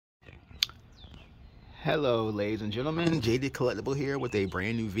Hello ladies and gentlemen, JD Collectible here with a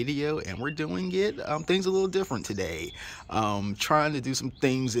brand new video, and we're doing it things a little different today. Trying to do some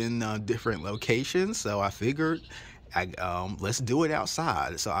things in different locations, so I figured let's do it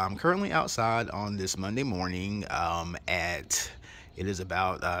outside. So I'm currently outside on this Monday morning it is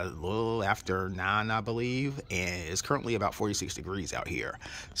about a little after 9, I believe, and it's currently about 46 degrees out here.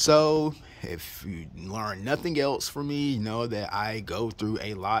 So if you learn nothing else from me, you know that I go through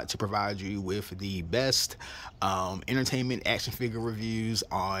a lot to provide you with the best entertainment action figure reviews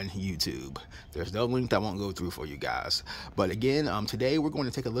on YouTube. There's no link I won't go through for you guys. But again, today we're going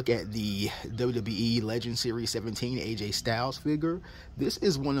to take a look at the WWE Legend Series 17 AJ Styles figure. This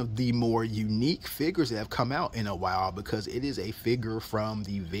is one of the more unique figures that have come out in a while because it is a figure from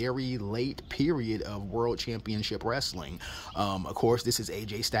the very late period of World Championship Wrestling. Of course, this is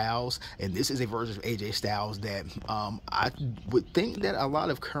AJ Styles, and this is a version of AJ Styles that I would think that a lot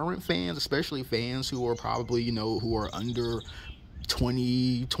of current fans, especially fans who are probably, who are under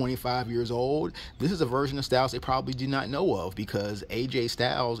 25 years old, this is a version of Styles they probably do not know of, because AJ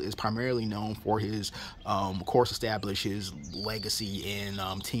Styles is primarily known for his, of course, establish his legacy in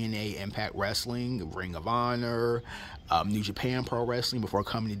TNA, Impact Wrestling, Ring of Honor, New Japan Pro Wrestling before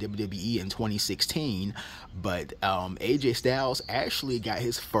coming to WWE in 2016. But AJ Styles actually got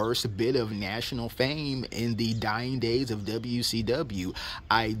his first bit of national fame in the dying days of WCW.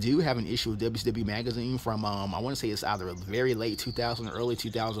 I do have an issue of WCW magazine from I want to say it's either very late 2000 or early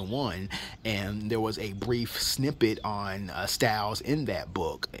 2001, and there was a brief snippet on Styles in that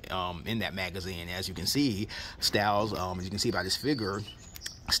book, in that magazine. As you can see, Styles, as you can see by this figure,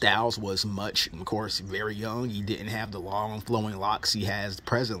 Styles was of course, very young. He didn't have the long flowing locks he has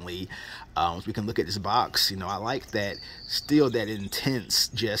presently. So we can look at this box. I like that, still that intense,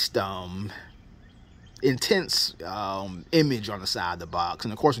 just intense image on the side of the box.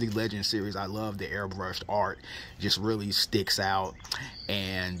 And of course, with the Legend series, I love the airbrushed art. It just really sticks out.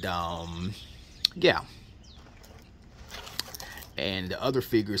 And yeah. And the other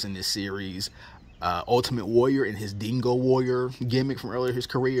figures in this series, Ultimate Warrior and his Dingo Warrior gimmick from earlier in his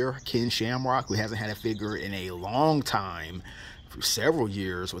career, Ken Shamrock, who hasn't had a figure in a long time, for several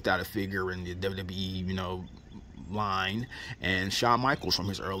years without a figure in the WWE, line, and Shawn Michaels from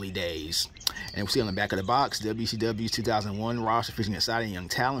his early days. And we see on the back of the box, WCW's 2001 roster featuring exciting young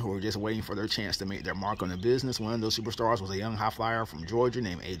talent who were just waiting for their chance to make their mark on the business. One of those superstars was a young high flyer from Georgia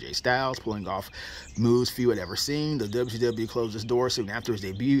named AJ Styles, pulling off moves few had ever seen. The WCW closed its doors soon after his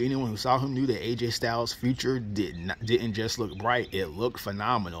debut. Anyone who saw him knew that AJ Styles' future didn't just look bright, it looked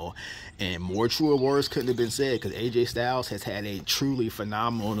phenomenal. And more truer words couldn't have been said, because AJ Styles has had a truly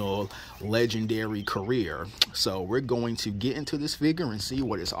phenomenal, legendary career. So we're going to get into this figure and see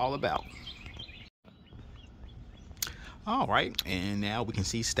what it's all about. All right, and now we can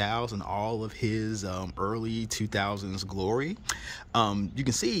see Styles in all of his early 2000s glory. You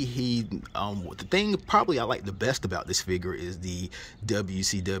can see the thing probably I like the best about this figure is the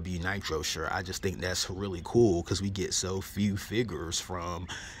WCW Nitro shirt. I just think that's really cool because we get so few figures from,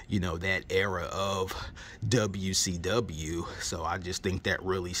 that era of WCW. So I just think that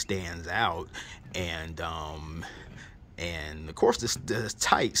really stands out. And of course, the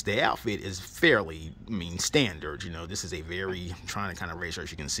tights, the outfit is fairly, standard. This is a very, I'm trying to kind of raise her as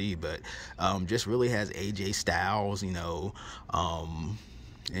you can see, but just really has AJ Styles, in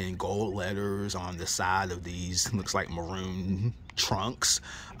gold letters on the side of these, looks like maroon trunks.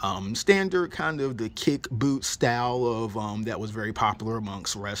 Standard kind of the kick boot style of that was very popular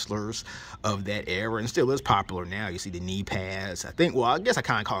amongst wrestlers of that era, and still is popular now. You see the knee pads. I guess I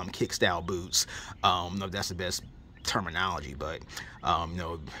kind of call them kick style boots. No, that's the best terminology, but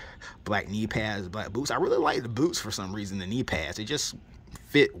black knee pads, black boots. I really like the boots for some reason. The knee pads, they just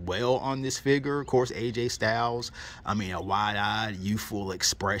fit well on this figure. Of course, AJ Styles, a wide-eyed, youthful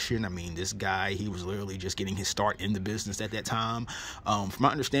expression. This guy, he was literally just getting his start in the business at that time. From my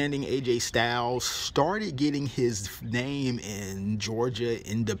understanding, AJ Styles started getting his name in Georgia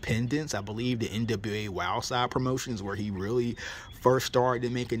Independence. I believe the NWA Wildside promotions where he really first started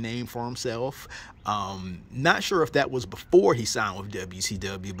to make a name for himself. Not sure if that was before he signed with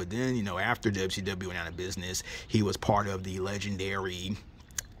WCW, but then, after WCW went out of business, he was part of the legendary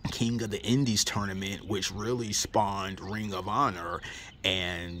King of the Indies tournament, which really spawned Ring of Honor.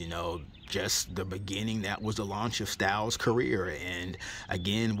 And, just the beginning, that was the launch of Styles' career. And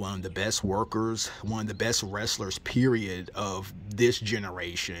again, one of the best workers, one of the best wrestlers, period, of this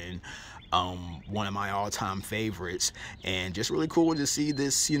generation. One of my all-time favorites, and just really cool to see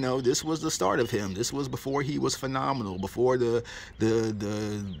this. This was the start of him. This was before he was phenomenal, before the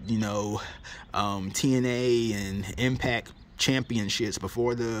TNA and Impact championships,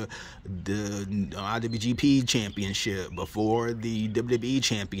 before the IWGP championship, before the WWE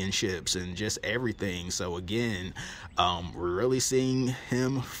championships, and just everything. So again, we're really seeing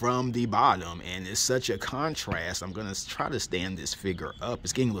him from the bottom, and it's such a contrast. I'm gonna try to stand this figure up.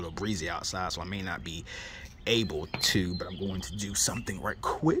 It's getting a little breezy outside, so I may not be able to, but I'm going to do something right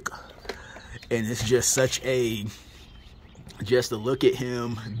quick. And it's just such a, just to look at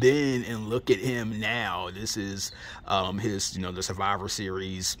him then and look at him now. This is his, the Survivor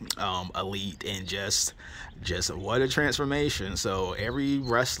Series elite, and just what a transformation. So every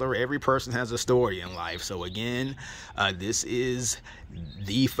wrestler, every person has a story in life. So again, this is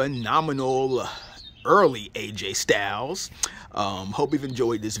the phenomenal early AJ Styles. Hope you've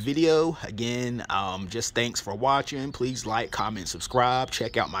enjoyed this video. Again, just thanks for watching. Please like, comment, subscribe.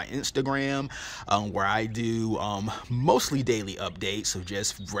 Check out my Instagram, where I do mostly daily updates of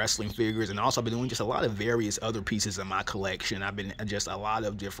just wrestling figures, and also I've been doing just a lot of various other pieces in my collection. I've been just a lot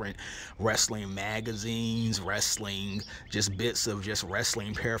of different wrestling magazines, wrestling, just bits of just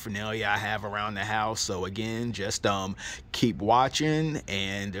wrestling paraphernalia I have around the house. So again, just keep watching,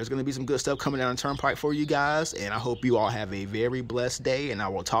 and there's going to be some good stuff coming down the turnpike for you guys, and I hope you all have a very blessed day, and I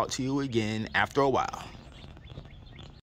will talk to you again after a while.